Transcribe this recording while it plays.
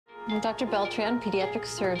I'm Dr. Beltran, pediatric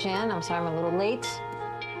surgeon. I'm sorry I'm a little late.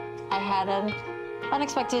 I had an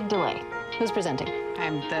unexpected delay. Who's presenting?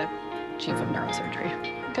 I'm the chief of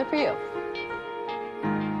neurosurgery. Good for you.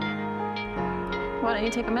 Why don't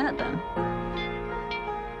you take a minute then?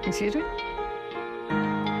 Excuse me?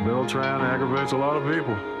 Beltran aggravates a lot of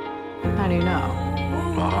people. How do you know?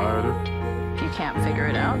 I hired her. If you can't figure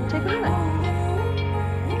it out, take a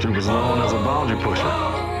minute. She was known as a boundary pusher.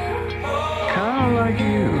 Kinda like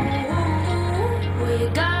you. Well, you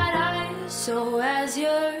got eyes so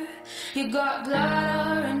azure, you got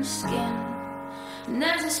blood orange skin, and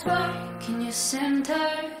there's a spark in your center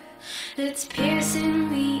that's piercing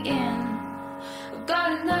me in. I've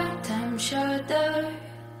got a nighttime shudder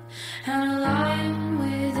and a lion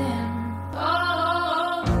within.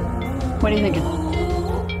 Oh. What do you think?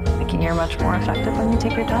 Thinking you're much more effective when you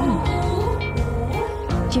take your time.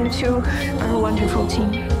 You two are a wonderful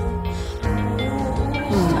team.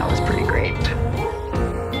 That was pretty great.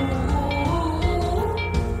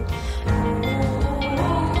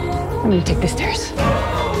 I'm gonna take the stairs.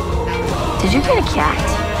 Did you get a cat?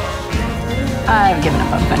 I've given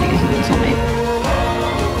up on finding a human soulmate.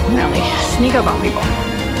 Really, sneak up on people.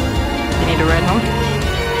 You need a ride home?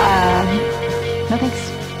 No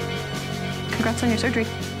thanks. Congrats on your surgery.